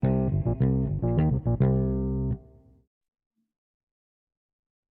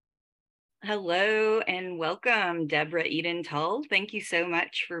Hello and welcome, Deborah Eden Tull. Thank you so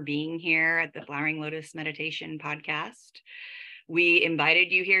much for being here at the Flowering Lotus Meditation Podcast. We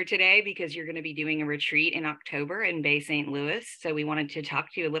invited you here today because you're going to be doing a retreat in October in Bay St. Louis. So we wanted to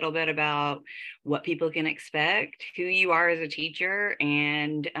talk to you a little bit about what people can expect, who you are as a teacher,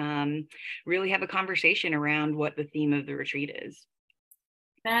 and really have a conversation around what the theme of the retreat is.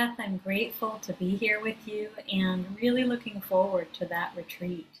 Beth, I'm grateful to be here with you and really looking forward to that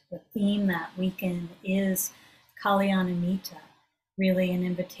retreat. The theme that weekend is Kalyanamita, really an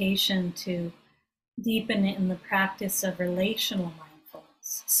invitation to deepen in the practice of relational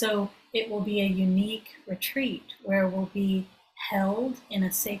mindfulness. So it will be a unique retreat where we'll be held in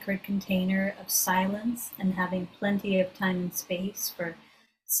a sacred container of silence and having plenty of time and space for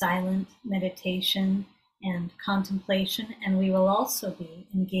silent meditation and contemplation, and we will also be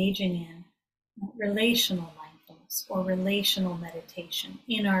engaging in relational mindfulness or relational meditation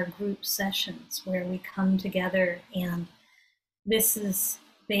in our group sessions where we come together. And this is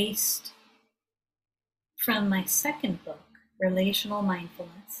based from my second book, Relational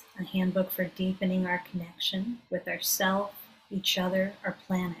Mindfulness, a handbook for deepening our connection with ourselves, each other, our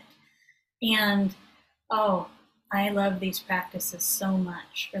planet. And I love these practices so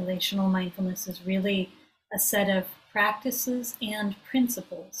much. Relational mindfulness is really a set of practices and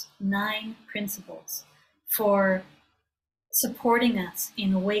principles, 9 principles for supporting us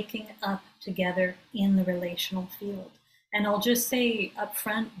in waking up together in the relational field. And I'll just say up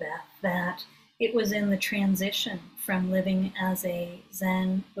front, Beth, that it was in the transition from living as a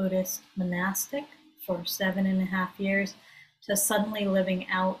Zen Buddhist monastic for 7.5 years to suddenly living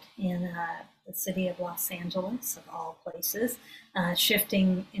out in the city of Los Angeles, of all places,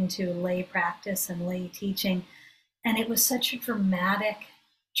 shifting into lay practice and lay teaching. And it was such a dramatic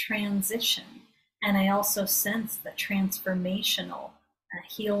transition. And I also sensed the transformational,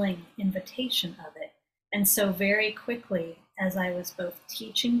 healing invitation of it. And so very quickly, as I was both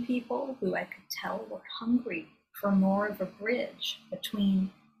teaching people who I could tell were hungry for more of a bridge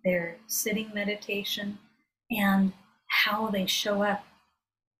between their sitting meditation and how they show up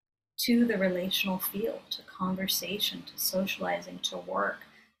to the relational field, to conversation, to socializing, to work,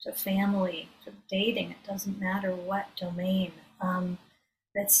 to family, to dating, it doesn't matter what domain,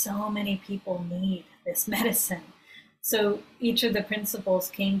 that so many people need this medicine. So each of the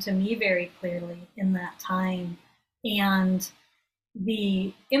principles came to me very clearly in that time, and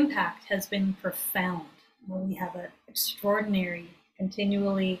the impact has been profound. We have an extraordinary,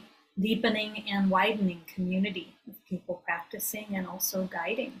 continually deepening and widening community of people practicing and also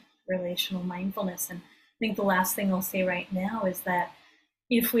guiding relational mindfulness. And I think the last thing I'll say right now is that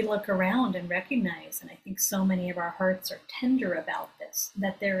if we look around and recognize, and I think so many of our hearts are tender about this,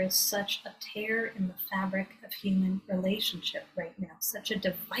 that there is such a tear in the fabric of human relationship right now, such a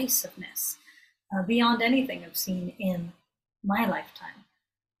divisiveness beyond anything I've seen in my lifetime.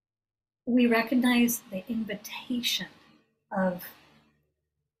 We recognize the invitation of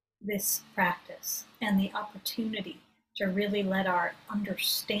this practice and the opportunity to really let our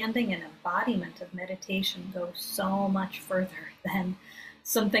understanding and embodiment of meditation go so much further than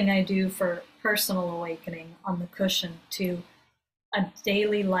something I do for personal awakening on the cushion to a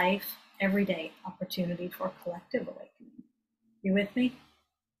daily life, everyday opportunity for collective awakening. You with me?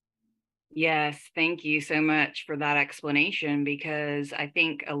 Yes, thank you so much for that explanation, because I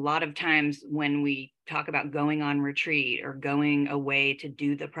think a lot of times when we talk about going on retreat or going away to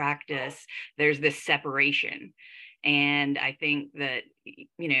do the practice, there's this separation. And I think that,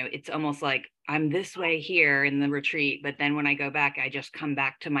 it's almost like I'm this way here in the retreat, but then when I go back, I just come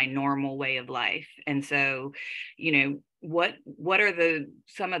back to my normal way of life. And so, what are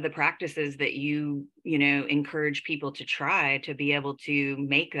some of the practices that you encourage people to try to be able to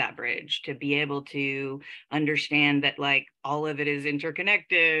make that bridge, to be able to understand that like all of it is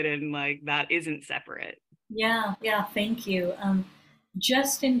interconnected and like that isn't separate? Yeah, thank you.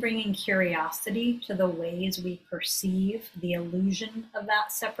 Just in bringing curiosity to the ways we perceive the illusion of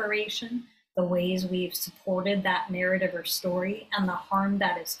that separation, the ways we've supported that narrative or story, and the harm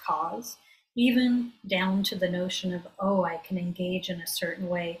that is caused, even down to the notion of, I can engage in a certain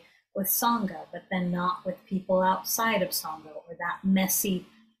way with Sangha, but then not with people outside of Sangha or that messy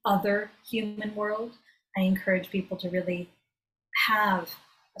other human world. I encourage people to really have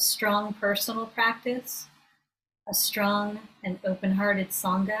a strong personal practice, a strong and open-hearted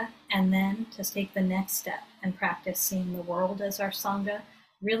Sangha, and then to take the next step and practice seeing the world as our Sangha,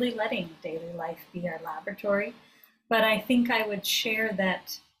 really letting daily life be our laboratory. But I think I would share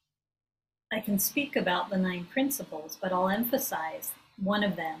that I can speak about the 9 principles, but I'll emphasize one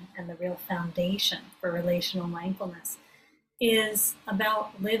of them and the real foundation for relational mindfulness. is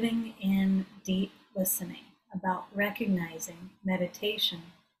about living in deep listening, about recognizing meditation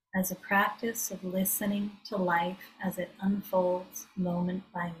as a practice of listening to life as it unfolds moment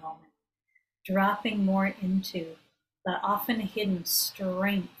by moment, dropping more into the often hidden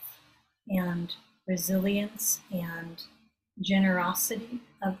strength and resilience and generosity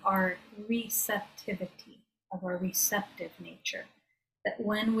of our receptivity, of our receptive nature. That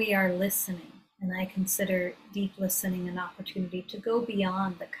when we are listening, and I consider deep listening an opportunity to go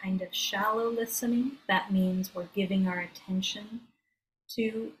beyond the kind of shallow listening, that means we're giving our attention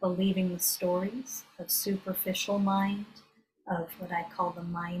to believing the stories of superficial mind, of what I call the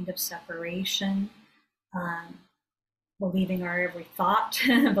mind of separation, um, believing our every thought,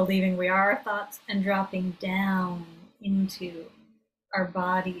 believing we are our thoughts, and dropping down into our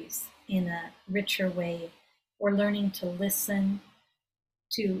bodies in a richer way. We're learning to listen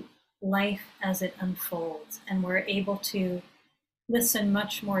to life as it unfolds, and we're able to listen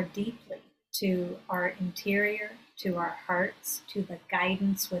much more deeply to our interior, to our hearts, to the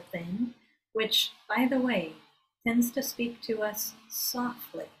guidance within, which, by the way, tends to speak to us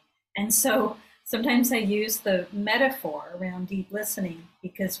softly. And so sometimes I use the metaphor around deep listening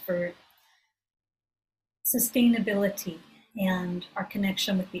because for sustainability and our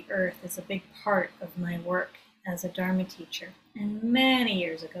connection with the earth is a big part of my work as a Dharma teacher. And many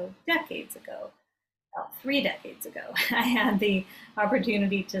years ago, decades ago, about 3 decades ago, I had the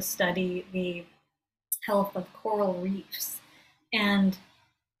opportunity to study the health of coral reefs. And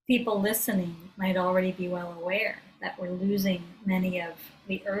people listening might already be well aware that we're losing many of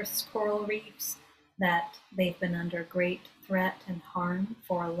the Earth's coral reefs, that they've been under great threat and harm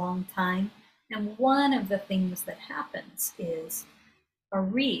for a long time. And one of the things that happens is a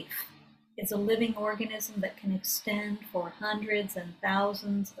reef is a living organism that can extend for hundreds and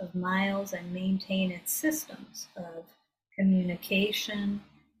thousands of miles and maintain its systems of communication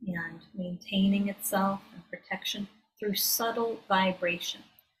and maintaining itself and protection through subtle vibration.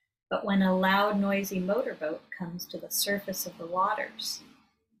 But when a loud, noisy motorboat comes to the surface of the waters,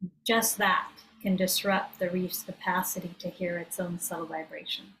 just that can disrupt the reef's capacity to hear its own subtle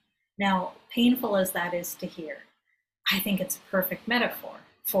vibration. Now, painful as that is to hear, I think it's a perfect metaphor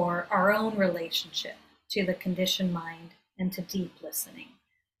for our own relationship to the conditioned mind and to deep listening.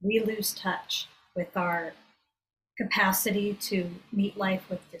 We lose touch with our capacity to meet life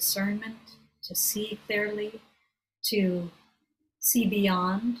with discernment, to see clearly, to see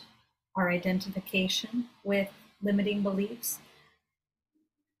beyond our identification with limiting beliefs.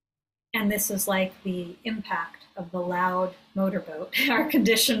 And this is like the impact of the loud motorboat, our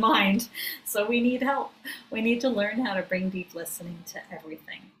conditioned mind. So we need help. We need to learn how to bring deep listening to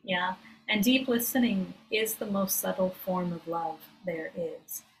everything. Yeah. And deep listening is the most subtle form of love there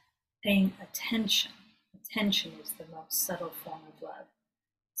is. Paying attention. Attention is the most subtle form of love.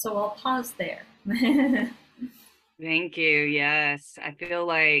 So I'll pause there. Thank you. Yes. I feel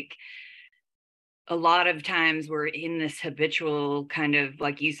like a lot of times we're in this habitual kind of,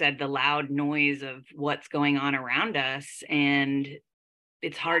 like you said, the loud noise of what's going on around us. And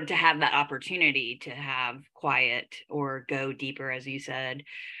it's hard to have that opportunity to have quiet or go deeper, as you said.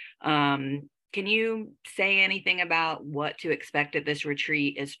 Can you say anything about what to expect at this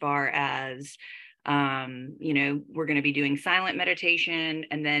retreat as far as, we're going to be doing silent meditation,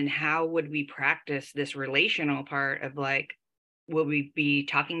 and then how would we practice this relational part of like, will we be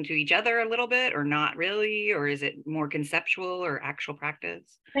talking to each other a little bit or not really? Or is it more conceptual or actual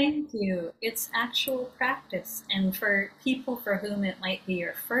practice? Thank you. It's actual practice. And for people for whom it might be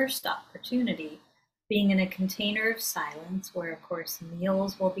your first opportunity, being in a container of silence, where of course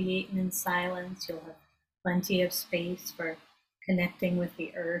meals will be eaten in silence, you'll have plenty of space for connecting with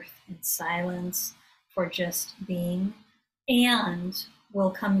the earth in silence, for just being, and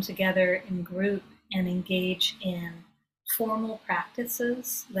we'll come together in group and engage in formal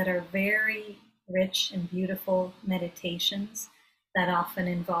practices that are very rich and beautiful meditations that often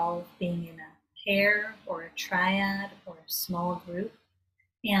involve being in a pair or a triad or a small group.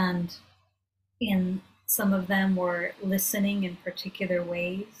 And in some of them, we're listening in particular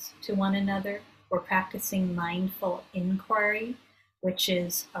ways to one another. We're practicing mindful inquiry, which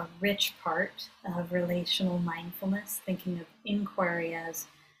is a rich part of relational mindfulness, thinking of inquiry as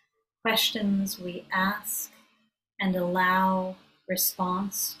questions we ask and allow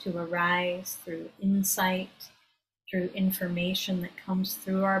response to arise through insight, through information that comes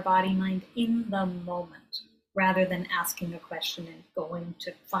through our body mind in the moment, rather than asking a question and going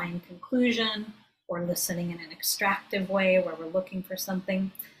to find conclusion or listening in an extractive way where we're looking for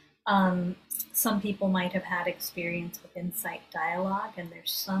something. Some people might have had experience with insight dialogue, and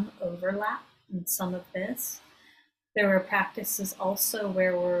there's some overlap in some of this. There were practices also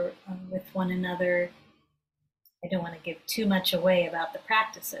where we're with one another. I don't want to give too much away about the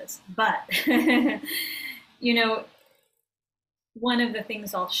practices, but you know, one of the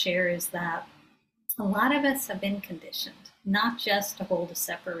things I'll share is that a lot of us have been conditioned not just to hold a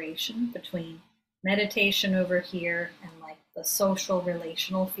separation between meditation over here and like the social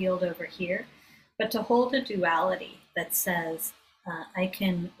relational field over here, but to hold a duality that says I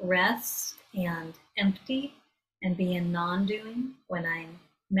can rest and empty and be in non doing when I'm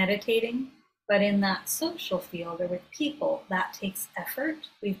meditating. But in that social field or with people, that takes effort.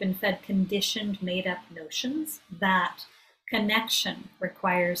 We've been fed conditioned, made up notions that connection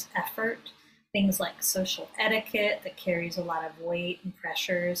requires effort. Things like social etiquette that carries a lot of weight and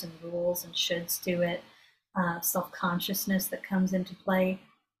pressures and rules and shoulds to it, self consciousness that comes into play.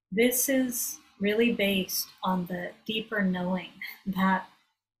 This is really based on the deeper knowing that,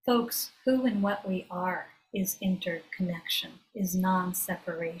 folks, who and what we are is interconnection, is non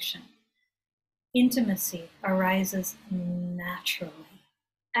separation. Intimacy arises naturally,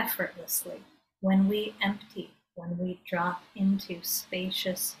 effortlessly, when we empty, when we drop into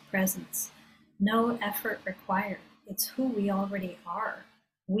spacious presence. No effort required. It's who we already are.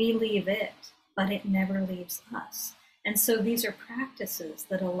 We leave it, but it never leaves us. And so these are practices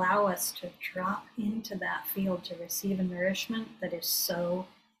that allow us to drop into that field to receive a nourishment that is so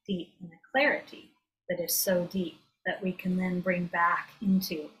deep and a clarity that is so deep that we can then bring back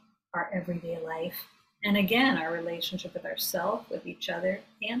into our everyday life. And again, our relationship with ourselves, with each other,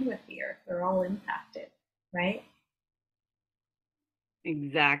 and with the earth are all impacted, right?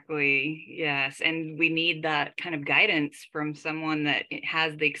 Exactly. Yes. And we need that kind of guidance from someone that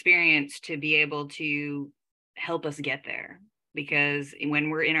has the experience to be able to help us get there. Because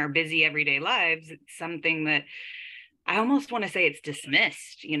when we're in our busy everyday lives, it's something that I almost want to say it's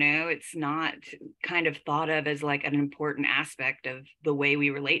dismissed, it's not kind of thought of as like an important aspect of the way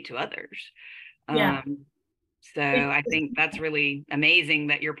we relate to others. Yeah. Um, so I think that's really amazing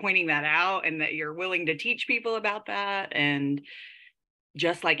that you're pointing that out and that you're willing to teach people about that. And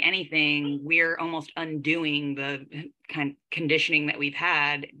just like anything, we're almost undoing the kind of conditioning that we've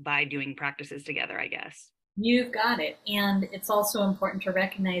had by doing practices together, I guess. You've got it. And it's also important to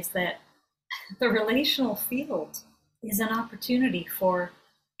recognize that the relational field is an opportunity for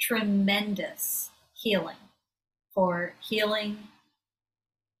tremendous healing, for healing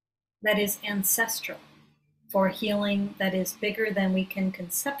that is ancestral, for healing that is bigger than we can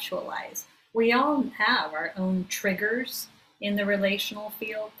conceptualize. We all have our own triggers in the relational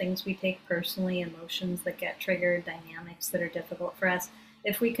field, things we take personally, emotions that get triggered, dynamics that are difficult for us.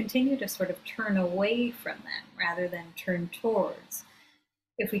 If we continue to sort of turn away from them rather than turn towards,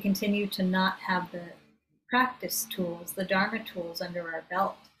 if we continue to not have the practice tools, the Dharma tools under our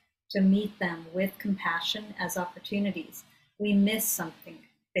belt to meet them with compassion as opportunities, we miss something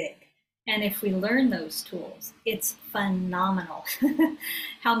big. And if we learn those tools, it's phenomenal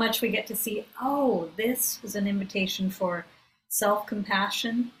how much we get to see, oh, this was an invitation for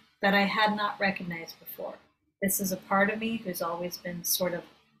self-compassion that I had not recognized before. This is a part of me who's always been sort of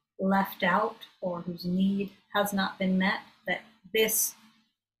left out or whose need has not been met, that this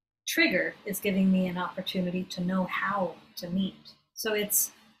trigger is giving me an opportunity to know how to meet. So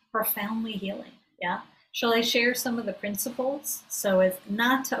it's profoundly healing. Yeah. Shall I share some of the principles so as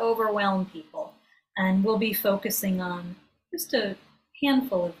not to overwhelm people? And we'll be focusing on just a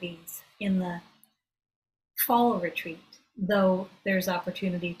handful of these in the fall retreat, though there's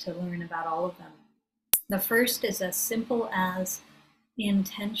opportunity to learn about all of them. The first is as simple as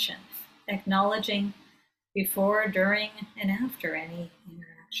intention, acknowledging before, during, and after any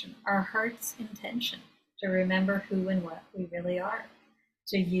interaction our heart's intention to remember who and what we really are,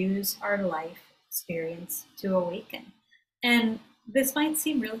 to use our life experience to awaken. And this might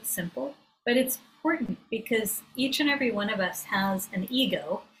seem really simple, but it's important because each and every one of us has an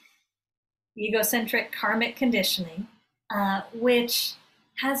ego, egocentric karmic conditioning, which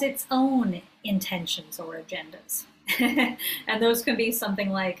has its own intentions or agendas. And those can be something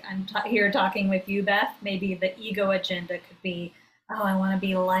like, I'm here talking with you, Beth. Maybe the ego agenda could be, oh, I want to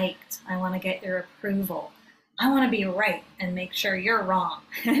be liked. I want to get your approval. I want to be right and make sure you're wrong.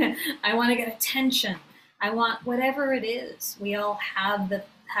 I want to get attention. I want whatever it is. We all have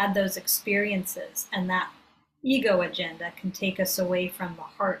had those experiences, and that ego agenda can take us away from the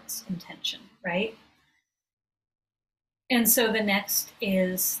heart's intention, right? And so the next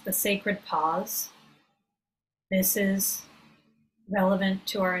is the sacred pause. This is relevant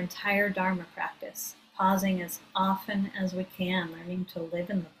to our entire Dharma practice, pausing as often as we can, learning to live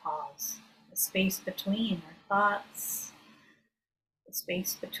in the pause, the space between our thoughts, the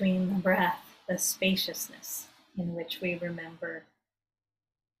space between the breath, the spaciousness. in which we remember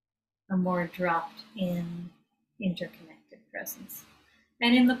a more dropped in, interconnected presence.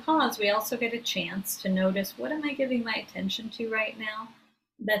 And in the pause, we also get a chance to notice, what am I giving my attention to right now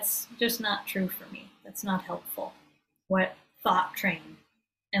that's just not true for me, that's not helpful? What thought train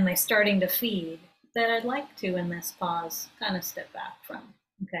am I starting to feed that I'd like to, in this pause, kind of step back from?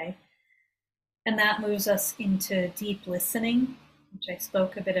 Okay. And that moves us into deep listening, which I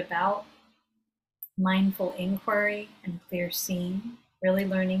spoke a bit about, mindful inquiry and clear seeing, really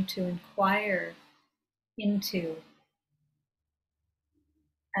learning to inquire into,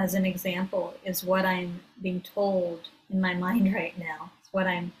 as an example, is what I'm being told in my mind right now, it's what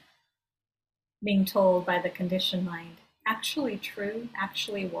I'm being told by the conditioned mind, actually true,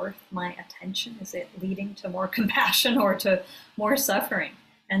 actually worth my attention? Is it leading to more compassion or to more suffering?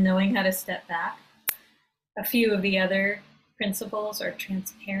 And knowing how to step back. A few of the other principles are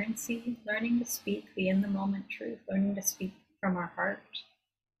transparency, learning to speak the in the moment truth, learning to speak from our heart,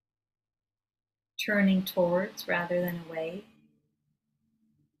 turning towards rather than away,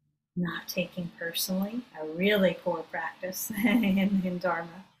 not taking personally, a really core practice in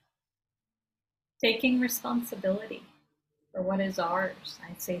Dharma, taking responsibility for what is ours,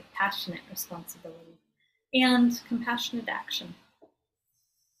 I'd say passionate responsibility, and compassionate action.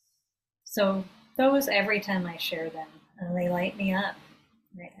 So those, every time I share them, they light me up.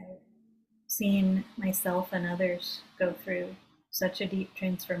 I've seen myself and others go through such a deep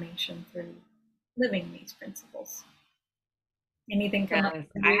transformation through living these principles. Anything come up? Yes.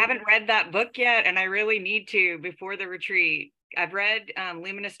 I haven't read that book yet, and I really need to before the retreat. I've read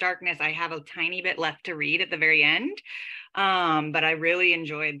Luminous Darkness. I have a tiny bit left to read at the very end, but I really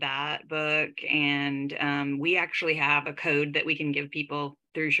enjoyed that book. And we actually have a code that we can give people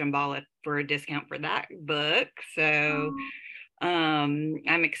through Shambhala for a discount for that book. So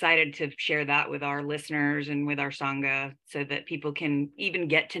I'm excited to share that with our listeners and with our Sangha so that people can even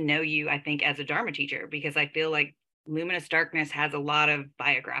get to know you, I think, as a Dharma teacher, because I feel like Luminous Darkness has a lot of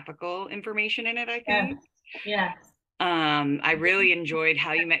biographical information in it, I Yes. think. Yes. I really enjoyed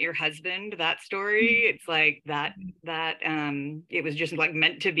How You Met Your Husband, that story. It's like that it was just like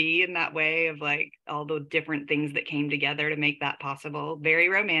meant to be in that way, of like all the different things that came together to make that possible. Very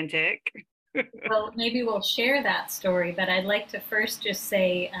romantic. Well, maybe we'll share that story, but I'd like to first just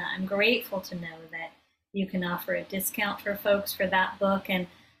say I'm grateful to know that you can offer a discount for folks for that book and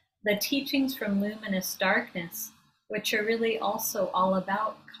the teachings from Luminous Darkness, which are really also all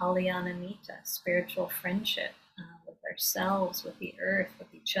about Kalyanamita, spiritual friendship with ourselves, with the earth, with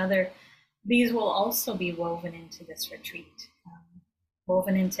each other. These will also be woven into this retreat,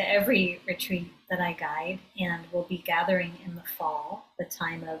 woven into every retreat that I guide, and we'll be gathering in the fall, the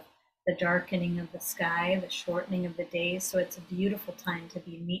time of the darkening of the sky, the shortening of the days. So it's a beautiful time to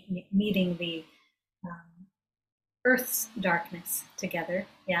be meeting the Earth's darkness together.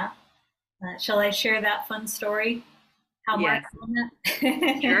 Yeah. Shall I share that fun story? How Mark Yes.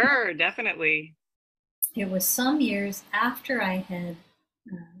 found that? Sure, definitely. It was some years after I had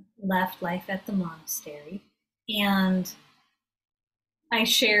left life at the monastery, and I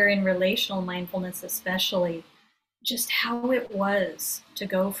share in relational mindfulness, especially, just how it was to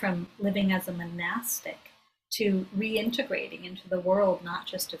go from living as a monastic to reintegrating into the world, not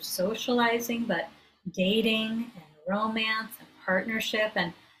just of socializing, but dating and romance and partnership.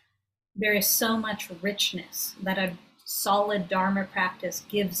 And there is so much richness that a solid Dharma practice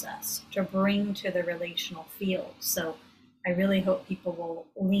gives us to bring to the relational field. So I really hope people will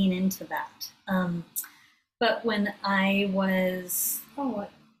lean into that. But when I was,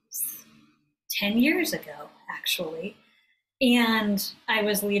 10 years ago, actually, and I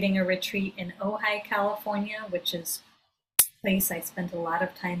was leading a retreat in Ojai, California, which is a place I spent a lot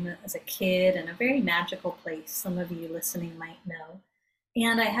of time as a kid, and a very magical place some of you listening might know.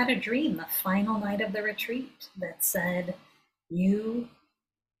 And I had a dream the final night of the retreat that said, you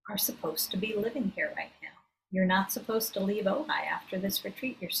are supposed to be living here right now. You're not supposed to leave Ojai after this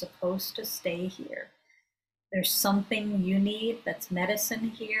retreat. You're supposed to stay here. There's something you need that's medicine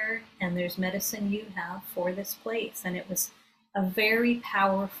here, and there's medicine you have for this place. And it was a very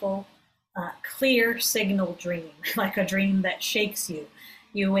powerful, clear signal dream, like a dream that shakes you.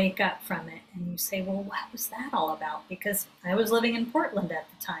 You wake up from it and you say, well, what was that all about? Because I was living in Portland at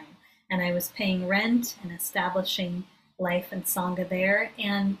the time, and I was paying rent and establishing life and Sangha there.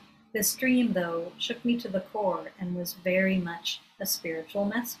 And this dream, though, shook me to the core and was very much a spiritual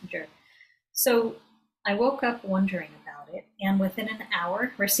messenger. So I woke up wondering about it, and within an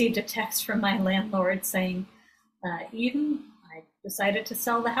hour received a text from my landlord saying, Eden, I decided to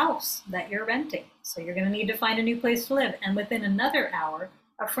sell the house that you're renting, so you're going to need to find a new place to live. And within another hour,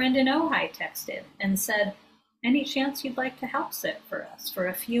 a friend in Ojai texted and said, any chance you'd like to house sit for us for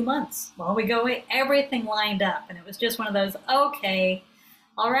a few months while we go away? Everything lined up. And it was just one of those, okay,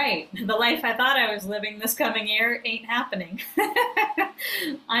 all right, the life I thought I was living this coming year ain't happening.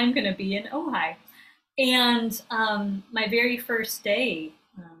 I'm going to be in Ojai. And my very first day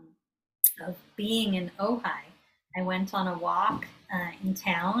of being in Ojai, I went on a walk in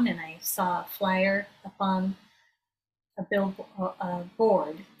town and I saw a flyer up on a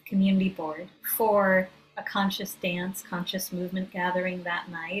board, community board, for a conscious dance, conscious movement gathering that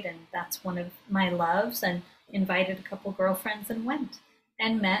night. And that's one of my loves, and invited a couple girlfriends and went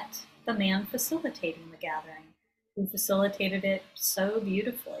and met the man facilitating the gathering, who facilitated it so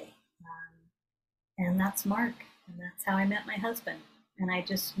beautifully. And that's Mark. And that's how I met my husband. And I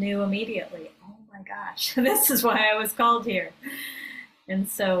just knew immediately, oh my gosh, this is why I was called here. And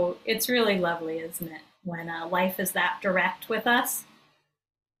so it's really lovely, isn't it? When life is that direct with us.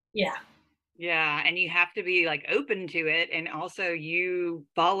 Yeah. Yeah, and you have to be like open to it. And also you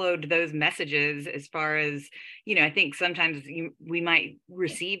followed those messages as far as, I think sometimes we might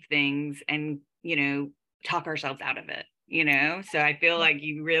receive things and, talk ourselves out of it, So I feel like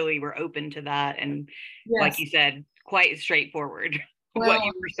you really were open to that. And like Yes. you said, quite straightforward what Well,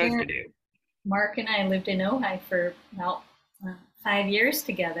 you were supposed to do. Mark and I lived in Ojai for about 5 years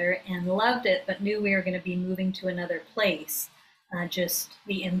together and loved it, but knew we were going to be moving to another place. Just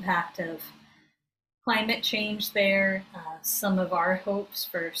the impact of climate change there, some of our hopes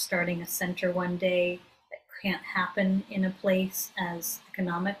for starting a center one day that can't happen in a place as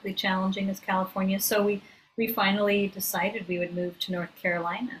economically challenging as California. So we finally decided we would move to North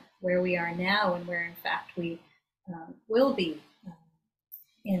Carolina, where we are now, and where in fact we will be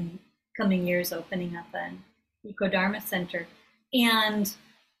in coming years, opening up an Eco Dharma Center. And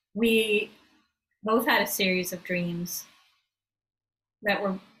we both had a series of dreams that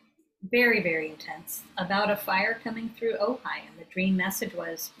were very, very intense about a fire coming through Ojai. And the dream message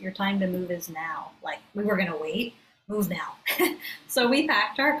was, your time to move is now. Like, we were going to wait, move now. So we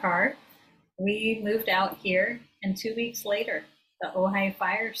packed our car, we moved out here, and 2 weeks later, the Ojai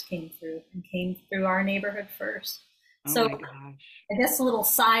fires came through our neighborhood first. Oh So my gosh. I guess a little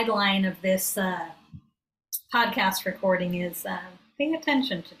sideline of this podcast recording is pay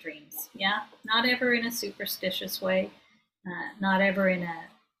attention to dreams. Yeah, not ever in a superstitious way, not ever in a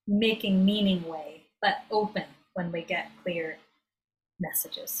making meaning way, but open when we get clear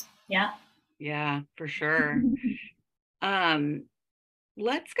messages. Yeah. Yeah, for sure. Um,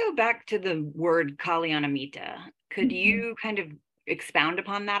 let's go back to the word Kalyanamita. Could Mhm. you kind of expound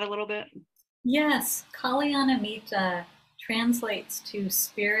upon that a little bit? Yes, Kalyanamita translates to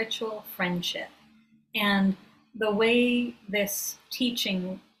spiritual friendship. And the way this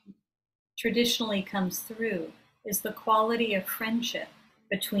teaching traditionally comes through is the quality of friendship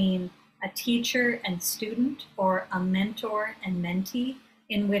between a teacher and student, or a mentor and mentee,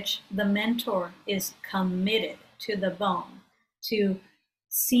 in which the mentor is committed to the bone to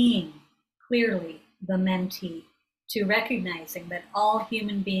seeing clearly the mentee, to recognizing that all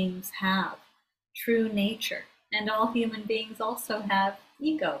human beings have true nature, and all human beings also have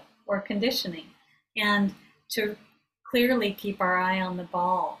ego or conditioning, and to clearly keep our eye on the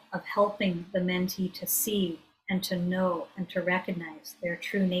ball of helping the mentee to see and to know and to recognize their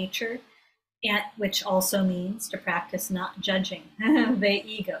true nature, and which also means to practice not judging the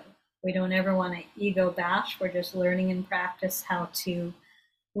ego. We don't ever want to ego bash. We're just learning and practice how to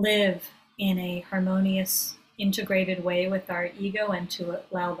live in a harmonious, integrated way with our ego, and to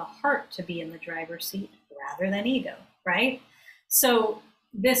allow the heart to be in the driver's seat rather than ego, right? So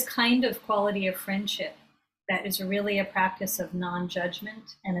this kind of quality of friendship that is really a practice of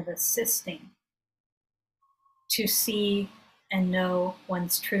non-judgment and of assisting to see and know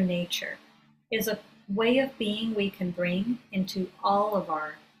one's true nature is a way of being we can bring into all of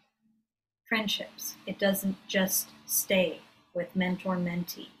our friendships. It doesn't just stay with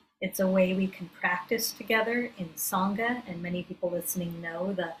mentor-mentee. It's a way we can practice together in Sangha, and many people listening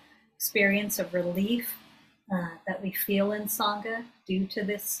know the experience of relief that we feel in Sangha due to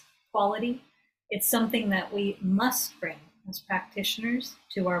this quality. It's something that we must bring as practitioners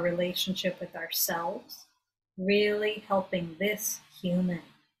to our relationship with ourselves, really helping this human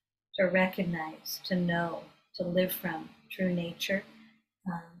to recognize, to know, to live from true nature,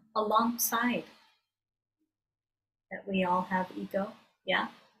 alongside that we all have ego. Yeah.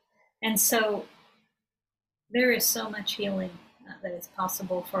 And so there is so much healing that is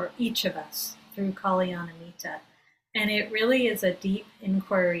possible for each of us through Kalyanamita. And it really is a deep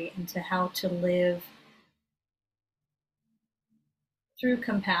inquiry into how to live through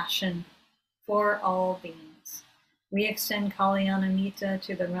compassion for all beings. We extend Kalyanamita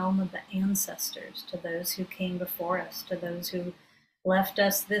to the realm of the ancestors, to those who came before us, to those who left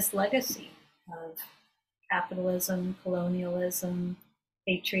us this legacy of capitalism, colonialism,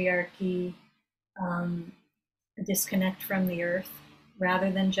 patriarchy, a disconnect from the earth.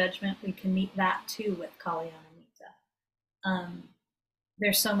 Rather than judgment, we can meet that too with Kalyanamita.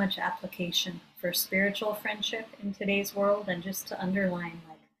 There's so much application for spiritual friendship in today's world, and just to underline,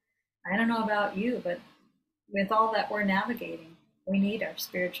 like, I don't know about you, but with all that we're navigating, we need our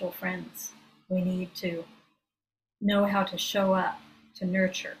spiritual friends. We need to know how to show up to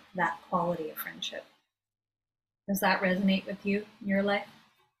nurture that quality of friendship. Does that resonate with you in your life?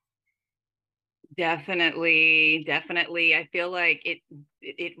 Definitely, definitely. I feel like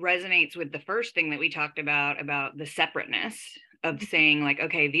it resonates with the first thing that we talked about the separateness of saying like,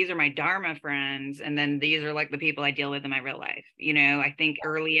 okay, these are my Dharma friends, and then these are like the people I deal with in my real life. I think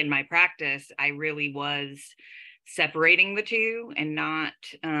early in my practice, I really was separating the two and not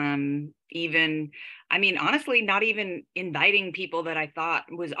even, I mean, honestly, not even inviting people that I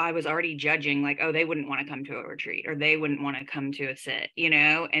was already judging, like, oh, they wouldn't want to come to a retreat or they wouldn't want to come to a sit,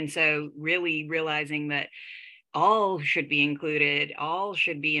 and so really realizing that all should be included, all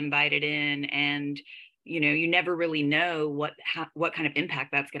should be invited in, and you never really know what kind of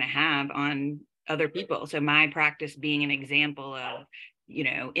impact that's going to have on other people. So my practice being an example of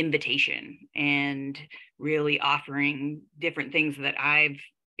invitation and really offering different things that I've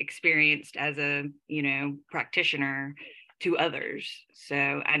experienced as a practitioner to others. So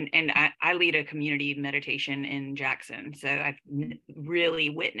I lead a community meditation in Jackson, so I've really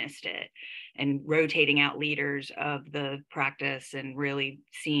witnessed it, and rotating out leaders of the practice and really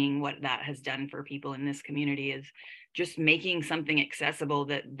seeing what that has done for people in this community is just making something accessible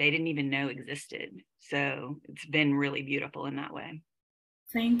that they didn't even know existed. So it's been really beautiful in that way.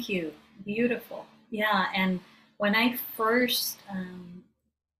 Thank you. Beautiful. Yeah. And when I first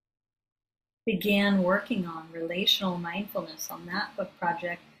began working on relational mindfulness on that book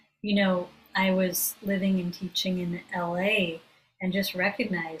project, I was living and teaching in LA and just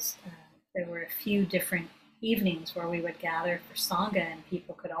recognized there were a few different evenings where we would gather for Sangha, and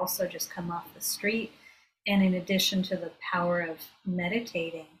people could also just come off the street. And in addition to the power of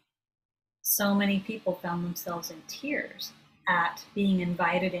meditating, so many people found themselves in tears at being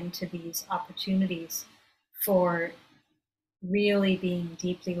invited into these opportunities for really being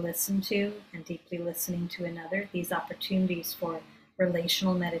deeply listened to and deeply listening to another, these opportunities for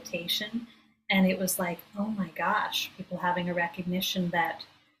relational meditation. And it was like, oh my gosh, people having a recognition that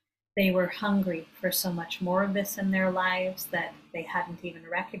they were hungry for so much more of this in their lives that they hadn't even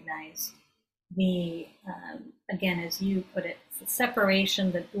recognized. The, again, as you put it, the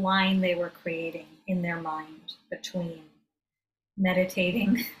separation, the line they were creating in their mind between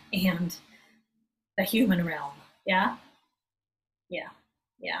meditating and the human realm. Yeah. Yeah.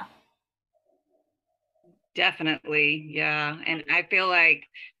 Yeah. Definitely. Yeah. And I feel like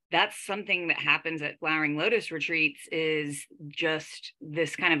that's something that happens at Flowering Lotus retreats, is just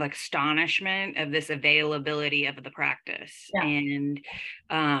this kind of like astonishment of this availability of the practice. Yeah.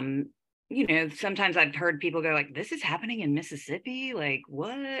 And sometimes I've heard people go like, this is happening in Mississippi, like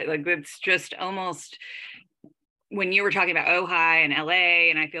what? Like it's just almost, when you were talking about Ojai and LA,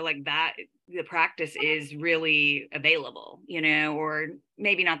 and I feel like that the practice is really available, or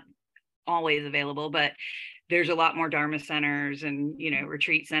maybe not always available, but there's a lot more Dharma centers and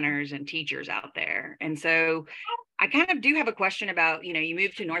retreat centers and teachers out there. And so I kind of do have a question about, you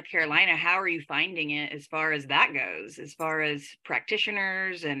moved to North Carolina. How are you finding it as far as that goes, as far as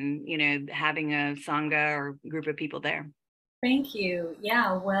practitioners and having a Sangha or group of people there? Thank you.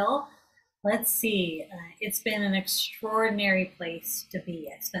 Yeah, well, let's see. It's been an extraordinary place to be.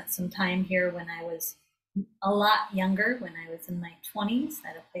 I spent some time here when I was a lot younger, when I was in my 20s,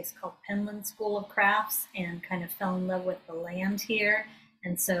 at a place called Penland School of Crafts, and kind of fell in love with the land here.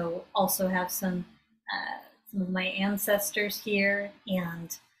 And so also have some of my ancestors here.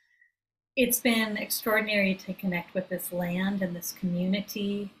 And it's been extraordinary to connect with this land and this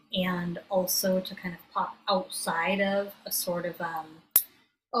community, and also to kind of pop outside of a sort of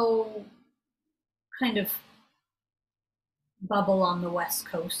oh kind of bubble on the West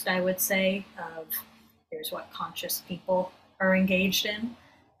Coast, I would say, of here's what conscious people are engaged in.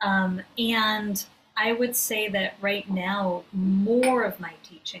 And I would say that right now, more of my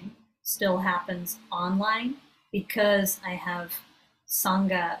teaching still happens online because I have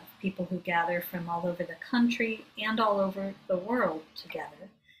Sangha, people who gather from all over the country and all over the world together.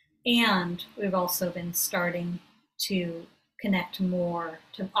 And we've also been starting to connect more,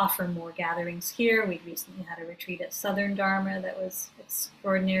 to offer more gatherings here. We recently had a retreat at Southern Dharma that was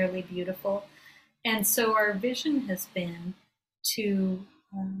extraordinarily beautiful. And so our vision has been to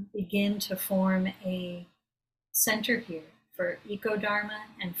begin to form a center here for eco dharma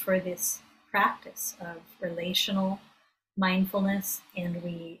and for this practice of relational mindfulness. And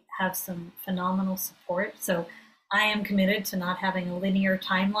we have some phenomenal support. So I am committed to not having a linear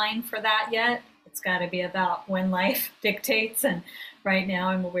timeline for that yet. It's got to be about when life dictates. And right now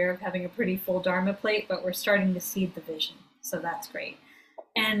I'm aware of having a pretty full dharma plate, but we're starting to seed the vision. So that's great.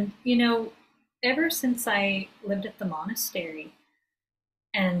 And, you know, ever since I lived at the monastery,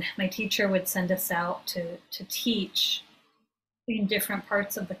 and my teacher would send us out to teach in different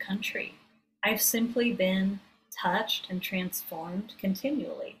parts of the country, I've simply been touched and transformed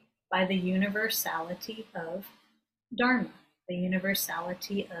continually by the universality of Dharma, the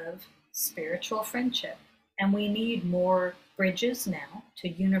universality of spiritual friendship. And we need more bridges now to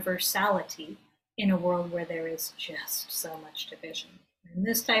universality in a world where there is just so much division. I'm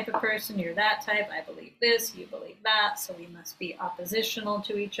this type of person, you're that type, I believe this, you believe that, so we must be oppositional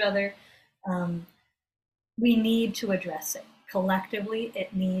to each other. We need to address it. Collectively,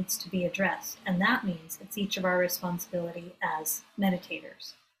 it needs to be addressed. And that means it's each of our responsibility as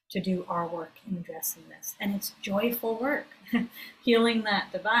meditators to do our work in addressing this. And it's joyful work. Healing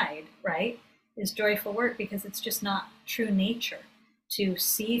that divide, right, is joyful work because it's just not true nature to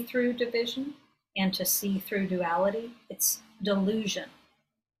see through division and to see through duality. It's delusion.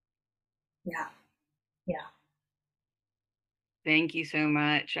 Yeah, yeah. Thank you so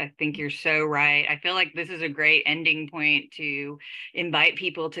much. I think you're so right. I feel like this is a great ending point to invite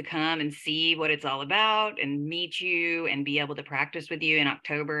people to come and see what it's all about and meet you and be able to practice with you in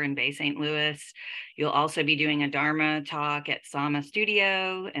October in Bay St. Louis. You'll also be doing a Dharma talk at Sama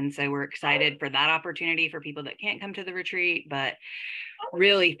Studio. And so we're excited for that opportunity for people that can't come to the retreat. But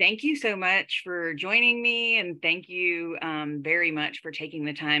really, thank you so much for joining me, and thank you very much for taking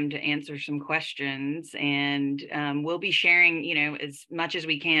the time to answer some questions. And we'll be sharing, you know, as much as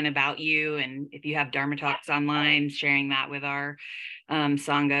we can about you, and if you have Dharma talks online, sharing that with our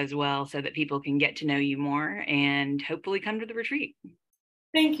Sangha as well, so that people can get to know you more and hopefully come to the retreat.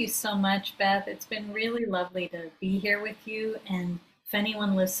 Thank you so much, Beth. It's been really lovely to be here with you. And if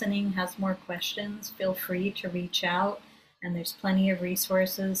anyone listening has more questions, feel free to reach out. And there's plenty of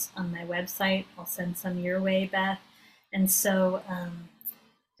resources on my website. I'll send some your way, Beth. And so,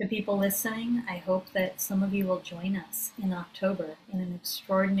 to people listening, I hope that some of you will join us in October in an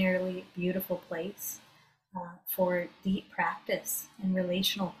extraordinarily beautiful place for deep practice and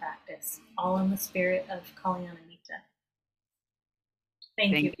relational practice, all in the spirit of Kalyanamita.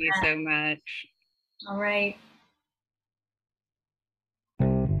 Thank you, Thank you Beth. so much. All right.